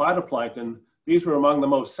grazers on phytoplankton, these were among the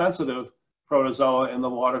most sensitive protozoa in the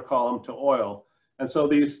water column to oil. And so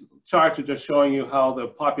these charts are just showing you how the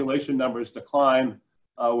population numbers decline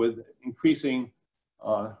with increasing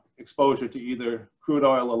exposure to either crude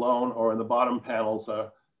oil alone, or in the bottom panels,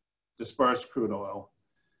 dispersed crude oil.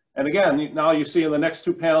 And again, now you see in the next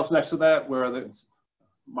two panels next to that, where it's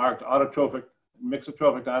marked autotrophic,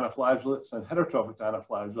 mixotrophic dinoflagellates and heterotrophic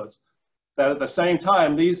dinoflagellates, that at the same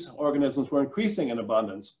time, these organisms were increasing in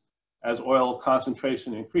abundance as oil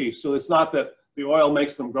concentration increased. So it's not that the oil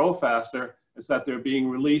makes them grow faster, it's that they're being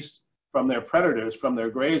released from their predators, from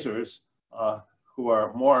their grazers, who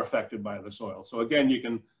are more affected by the soil. So again, you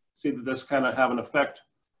can see that this kind of have an effect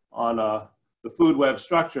on the food web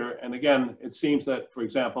structure. And again, it seems that, for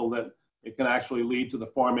example, that it can actually lead to the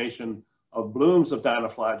formation of blooms of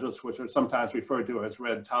dinoflagellates, which are sometimes referred to as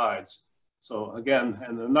red tides. So again,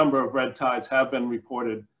 and a number of red tides have been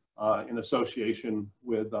reported in association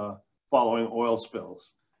with following oil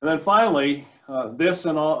spills. And then finally, this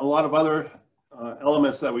and a lot of other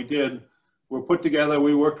elements that we did were put together.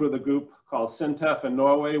 We worked with a group called Sintef in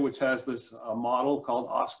Norway, which has this model called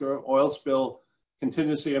OSCAR, Oil Spill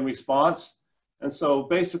Contingency and Response. And so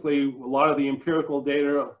basically, a lot of the empirical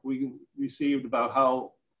data we received about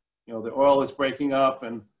how the oil is breaking up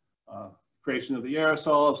and creation of the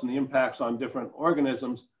aerosols and the impacts on different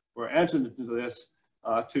organisms were entered into this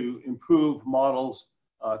to improve models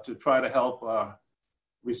to try to help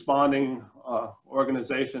responding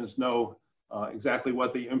organizations know exactly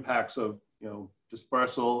what the impacts of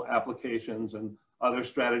dispersal applications and other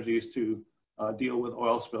strategies to deal with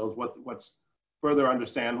oil spills, what's further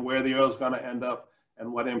understand where the oil is going to end up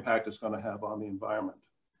and what impact it's going to have on the environment.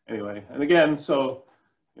 Anyway, and again, so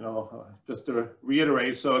just to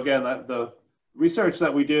reiterate, so again, the research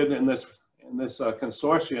that we did in this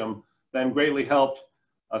consortium then greatly helped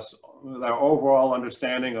us with our overall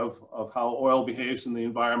understanding of how oil behaves in the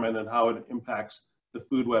environment and how it impacts the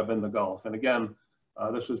food web in the Gulf. And again,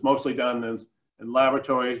 this was mostly done in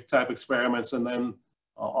laboratory type experiments, and then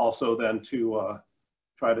also then to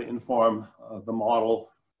try to inform the model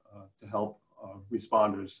to help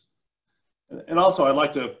responders. And also I'd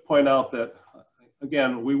like to point out that,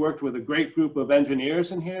 again, we worked with a great group of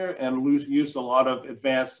engineers in here and used a lot of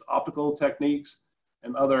advanced optical techniques,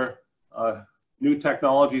 and other new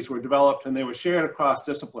technologies were developed, and they were shared across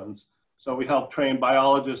disciplines. So we helped train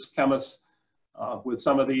biologists, chemists with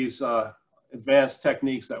some of these advanced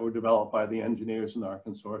techniques that were developed by the engineers in our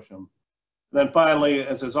consortium. And then finally,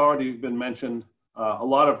 as has already been mentioned, a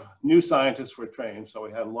lot of new scientists were trained. So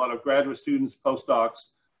we had a lot of graduate students, postdocs,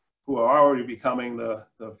 who are already becoming the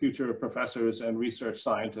future professors and research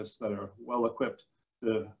scientists that are well equipped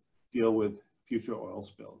to deal with future oil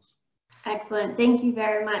spills. Excellent. Thank you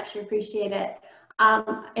very much. Appreciate it.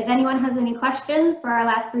 If anyone has any questions for our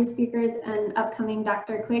last three speakers and upcoming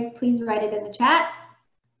Dr. Quigg, please write it in the chat.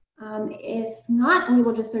 If not, we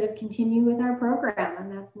will just sort of continue with our program,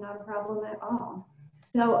 and that's not a problem at all.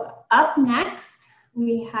 So up next,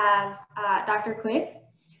 we have Dr. Quigg.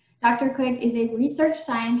 Dr. Quigg is a research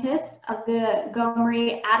scientist of the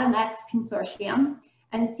GoMRI AtomX Consortium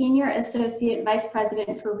and Senior Associate Vice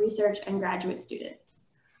President for Research and Graduate Students.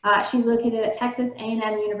 She's located at Texas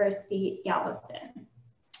A&M University, Galveston.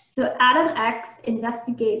 So AtomX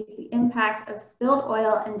investigates the impact of spilled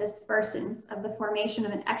oil and dispersants of the formation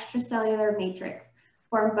of an extracellular matrix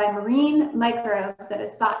formed by marine microbes that is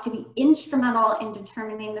thought to be instrumental in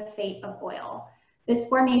determining the fate of oil. This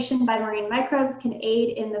formation by marine microbes can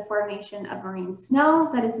aid in the formation of marine snow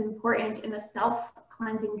that is important in the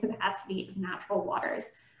self-cleansing capacity of natural waters.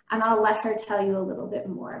 And I'll let her tell you a little bit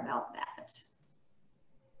more about that.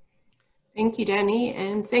 Thank you, Danny,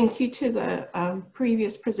 and thank you to the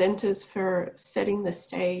previous presenters for setting the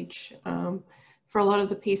stage for a lot of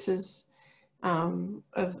the pieces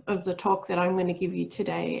of the talk that I'm going to give you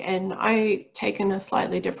today. And I've taken a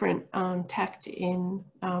slightly different tact in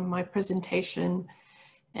my presentation,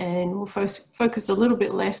 and we'll focus a little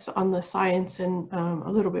bit less on the science and a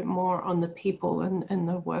little bit more on the people and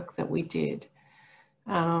the work that we did.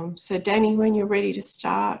 So Danny, when you're ready to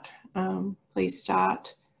start, please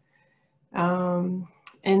start.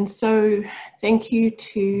 And so thank you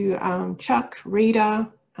to Chuck, Rita,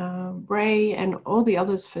 Ray, and all the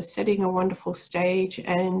others for setting a wonderful stage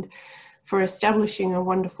and for establishing a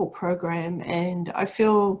wonderful program. And I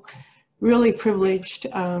feel really privileged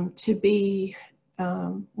to be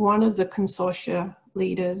one of the consortia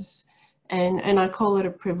leaders, and I call it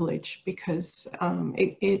a privilege because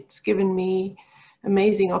it's given me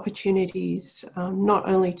amazing opportunities, not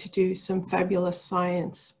only to do some fabulous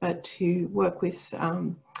science, but to work with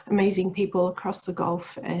amazing people across the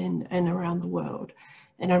Gulf and around the world.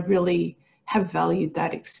 And I really have valued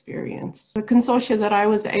that experience. The consortia that I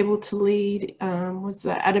was able to lead was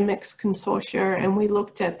the Atomex consortia, and we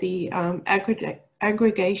looked at the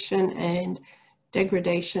aggregation and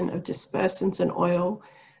degradation of dispersants and oil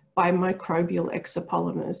by microbial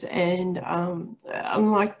exopolymers. And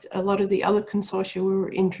unlike a lot of the other consortia, we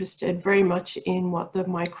were interested very much in what the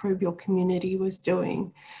microbial community was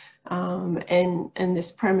doing. And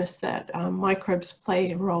this premise that microbes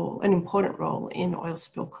play an important role in oil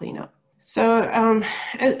spill cleanup. So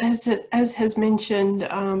as has mentioned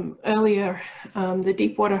earlier, the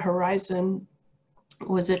Deepwater Horizon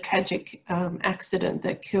was a tragic accident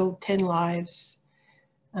that killed 10 lives,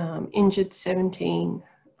 injured 17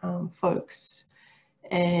 folks,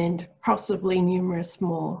 and possibly numerous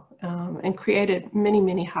more, and created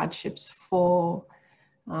many hardships for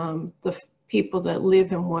the people that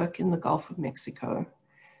live and work in the Gulf of Mexico.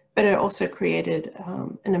 But it also created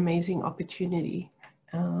an amazing opportunity.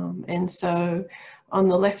 And so on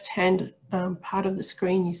the left-hand part of the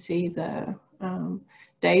screen, you see the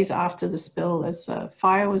days after the spill, as the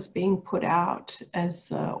fire was being put out, as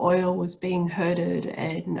the oil was being herded,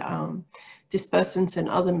 and dispersants and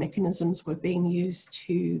other mechanisms were being used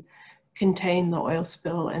to contain the oil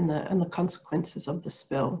spill and the consequences of the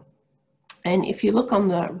spill. And if you look on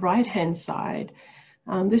the right-hand side,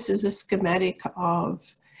 this is a schematic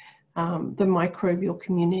of the microbial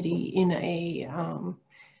community in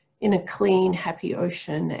a clean, happy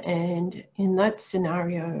ocean. And in that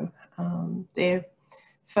scenario, they're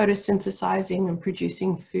photosynthesizing and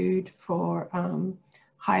producing food for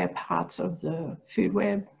higher parts of the food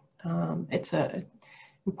web. It's an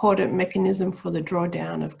important mechanism for the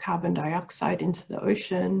drawdown of carbon dioxide into the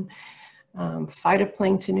ocean.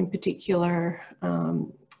 Phytoplankton in particular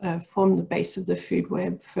form the base of the food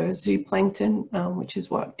web for zooplankton, which is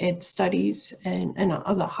what Ed studies, and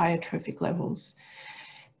other higher trophic levels.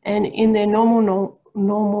 And in their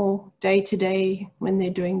normal day-to-day, when they're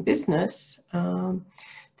doing business,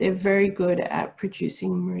 they're very good at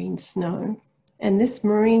producing marine snow. And this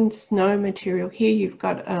marine snow material here, you've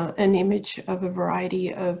got an image of a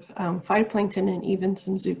variety of phytoplankton and even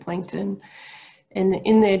some zooplankton. And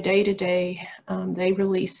in their day-to-day, they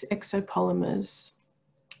release exopolymers.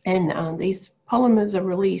 And these polymers are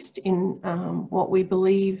released in what we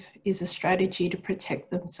believe is a strategy to protect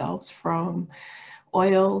themselves from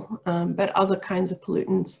oil, but other kinds of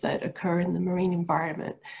pollutants that occur in the marine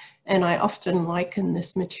environment. And I often liken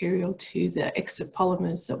this material to the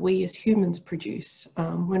exopolymers that we as humans produce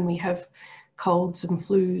when we have colds and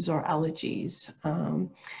flus or allergies.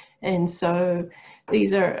 And so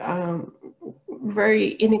these are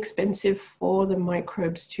very inexpensive for the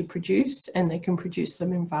microbes to produce, and they can produce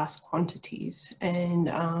them in vast quantities. And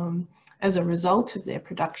as a result of their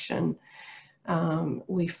production,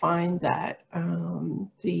 we find that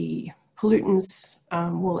the pollutants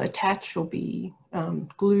will attach or be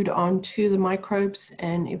glued onto the microbes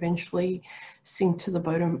and eventually sink to the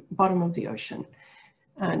bottom of the ocean.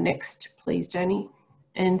 Next, please, Danny.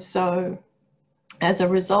 And so as a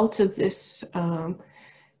result of this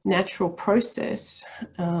natural process,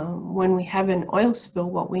 when we have an oil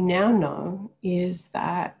spill, what we now know is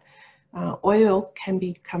that oil can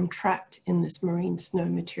become trapped in this marine snow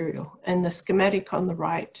material. And the schematic on the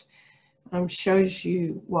right shows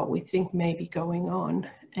you what we think may be going on.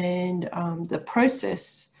 And the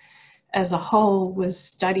process as a whole was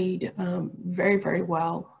studied very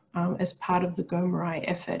well as part of the GoMRI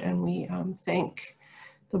effort. And we thank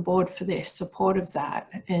the board for their support of that.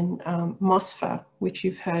 And MOSFA, which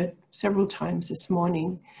you've heard several times this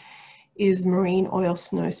morning, is marine oil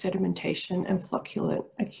snow sedimentation and flocculent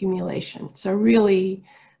accumulation. So really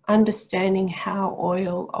understanding how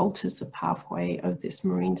oil alters the pathway of this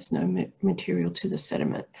marine snow material to the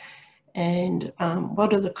sediment. And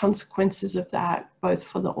what are the consequences of that, both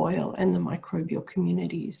for the oil and the microbial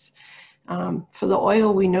communities. For the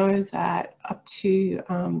oil, we know that up to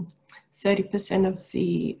 30% of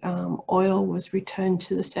the oil was returned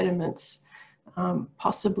to the sediments,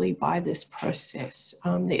 possibly by this process.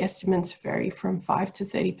 The estimates vary from 5 to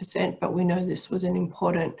 30%, but we know this was an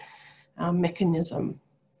important mechanism.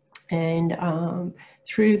 And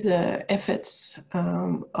through the efforts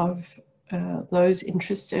of those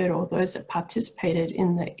interested or those that participated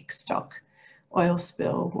in the Ixtoc oil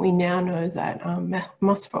spill, we now know that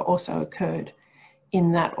MOSFA also occurred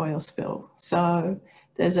in that oil spill. So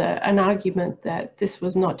there's an argument that this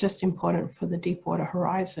was not just important for the Deepwater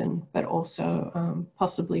Horizon, but also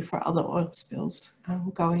possibly for other oil spills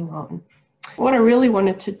going on. What I really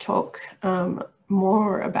wanted to talk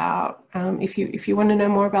more about, if you want to know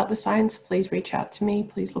more about the science, please reach out to me.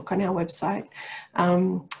 Please look on our website.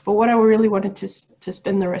 But what I really wanted to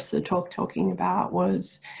spend the rest of the talk talking about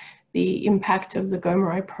was the impact of the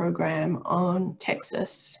GoMRI program on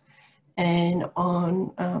Texas and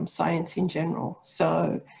on science in general.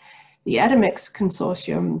 So the ADAMX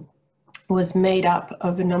consortium was made up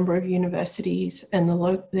of a number of universities, and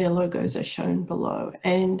their logos are shown below.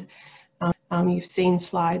 And you've seen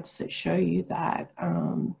slides that show you that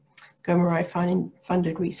GoMRI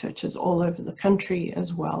funded researchers all over the country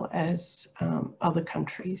as well as other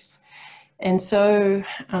countries. And so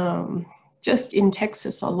just in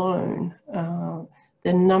Texas alone,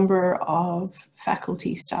 the number of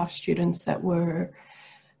faculty, staff, students that were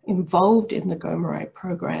involved in the GoMRI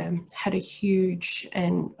program had a huge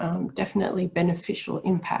and definitely beneficial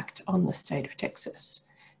impact on the state of Texas.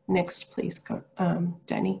 Next, please,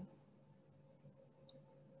 Danny.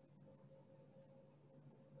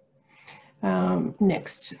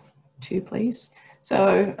 Next, two, please.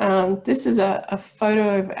 So this is a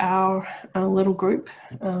photo of our little group.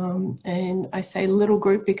 And I say little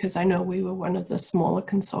group because I know we were one of the smaller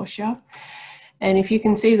consortia. And if you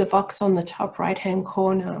can see the box on the top right-hand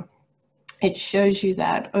corner, it shows you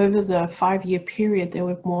that over the 5-year period, there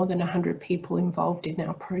were more than 100 people involved in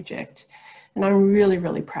our project. And I'm really,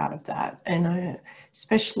 really proud of that. And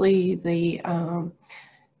especially the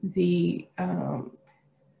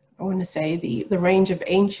range of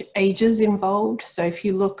ages involved. So if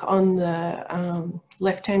you look on the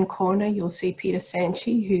left-hand corner, you'll see Peter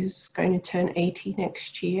Sanchi, who's going to turn 80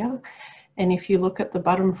 next year. And if you look at the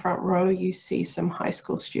bottom front row, you see some high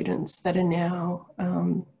school students that are now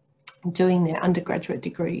doing their undergraduate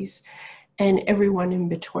degrees, and everyone in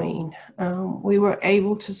between. We were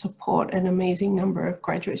able to support an amazing number of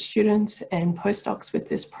graduate students and postdocs with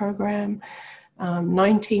this program.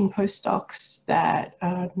 19 postdocs that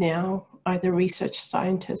are now either research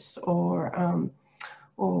scientists or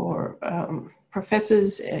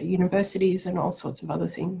professors at universities and all sorts of other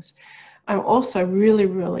things. I'm also really,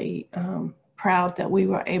 really proud that we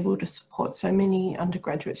were able to support so many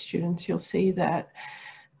undergraduate students. You'll see that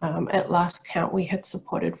at last count, we had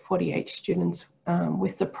supported 48 students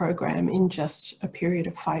with the program in just a period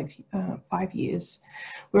of 5 years.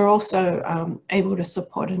 We're also able to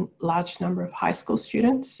support a large number of high school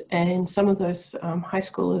students, and some of those high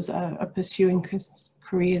schoolers are pursuing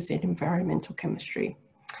careers in environmental chemistry.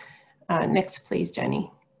 Next, please,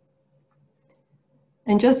 Danny.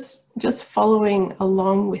 And just following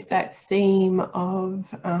along with that theme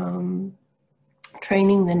of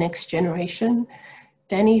training the next generation,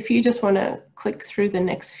 Danny, if you just want to click through the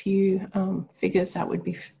next few figures, that would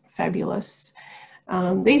be fabulous.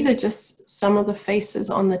 These are just some of the faces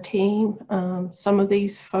on the team. Some of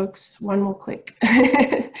these folks, one more click.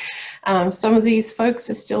 Some of these folks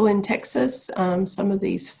are still in Texas. Some of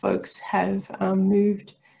these folks have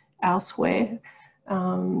moved elsewhere.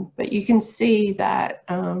 But you can see that,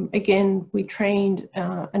 again, we trained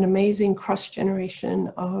an amazing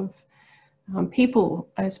cross-generation of people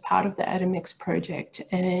as part of the ADAMX project.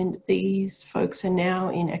 And these folks are now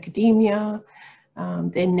in academia.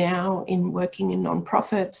 They're now working in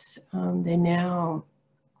nonprofits. They're now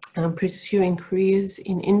pursuing careers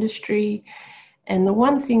in industry. And the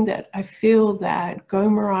one thing that I feel that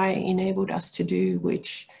GoMRI enabled us to do,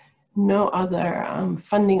 which no other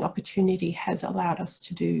funding opportunity has allowed us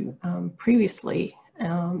to do previously,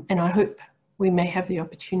 and I hope we may have the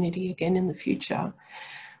opportunity again in the future,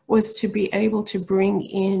 was to be able to bring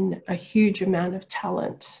in a huge amount of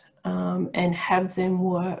talent and have them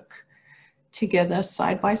work together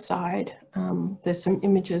side by side. There's some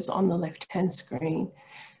images on the left-hand screen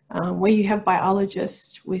where you have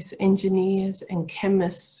biologists with engineers and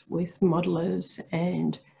chemists with modelers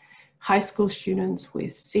and high school students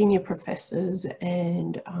with senior professors,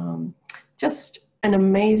 and just an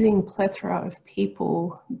amazing plethora of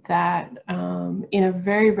people that in a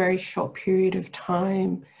very, very short period of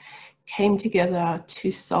time came together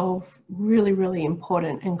to solve really, really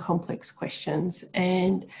important and complex questions.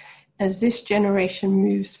 And as this generation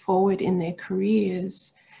moves forward in their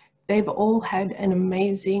careers, they've all had an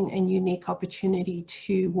amazing and unique opportunity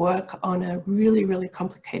to work on a really, really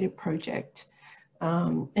complicated project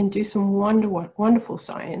and do some wonderful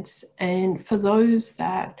science. And for those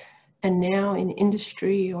that are now in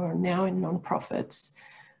industry or now in nonprofits,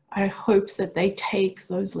 I hope that they take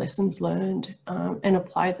those lessons learned and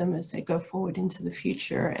apply them as they go forward into the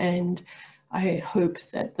future. And I hope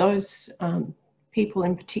that those people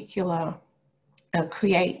in particular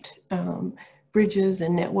create bridges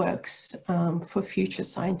and networks for future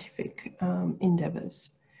scientific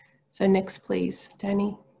endeavors. So next, please,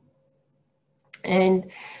 Danny. And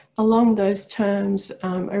along those terms,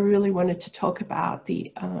 I really wanted to talk about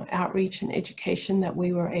the outreach and education that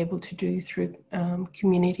we were able to do through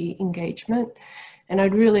community engagement. And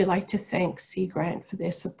I'd really like to thank Sea Grant for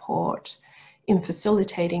their support in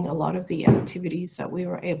facilitating a lot of the activities that we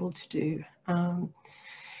were able to do.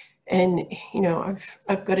 And, you know,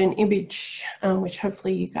 I've got an image, which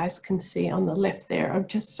hopefully you guys can see on the left there, of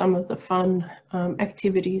just some of the fun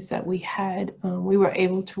activities that we had. We were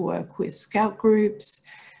able to work with scout groups.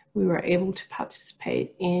 We were able to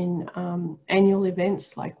participate in annual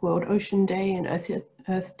events like World Ocean Day and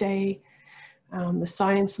Earth Day, the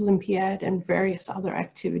Science Olympiad, and various other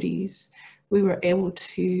activities. We were able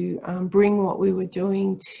to bring what we were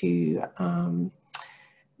doing to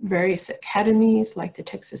various academies like the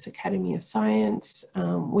Texas Academy of Science.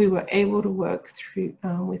 We were able to work through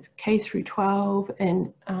with K through 12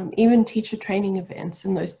 and even teacher training events.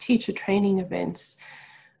 And those teacher training events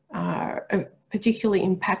are particularly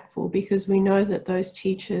impactful because we know that those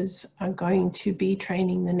teachers are going to be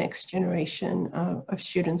training the next generation of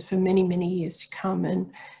students for many, many years to come,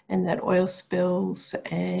 and that oil spills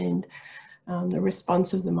and the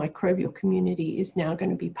response of the microbial community is now going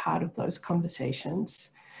to be part of those conversations.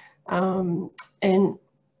 And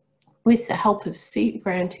with the help of Sea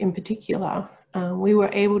Grant in particular, we were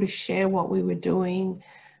able to share what we were doing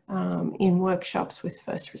in workshops with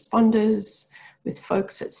first responders, with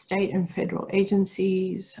folks at state and federal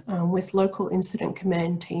agencies, with local incident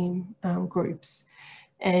command team groups.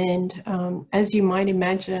 And as you might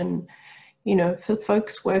imagine, you know, for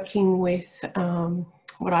folks working with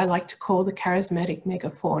what I like to call the charismatic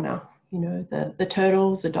megafauna, you know, the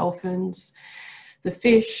turtles, the dolphins, the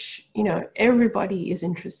fish, you know, everybody is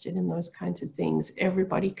interested in those kinds of things.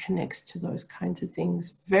 Everybody connects to those kinds of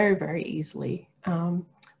things very, very easily.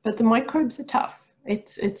 But the microbes are tough.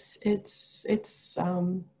 It's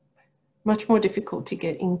much more difficult to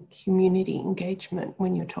get in community engagement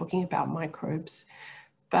when you're talking about microbes.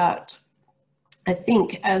 But I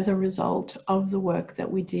think as a result of the work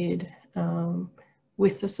that we did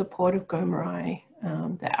with the support of GoMRI,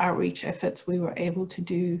 the outreach efforts we were able to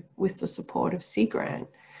do with the support of Sea Grant,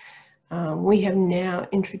 we have now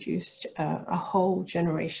introduced a whole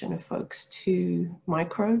generation of folks to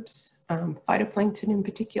microbes, phytoplankton in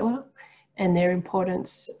particular, and their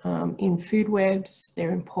importance in food webs,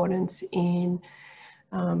 their importance in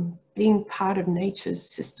being part of nature's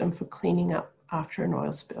system for cleaning up after an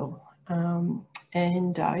oil spill.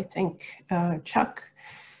 And I thank Chuck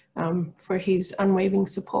for his unwavering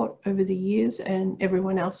support over the years, and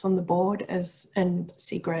everyone else on the board and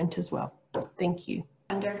Sea Grant as well. Thank you.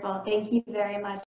 Wonderful. Thank you very much.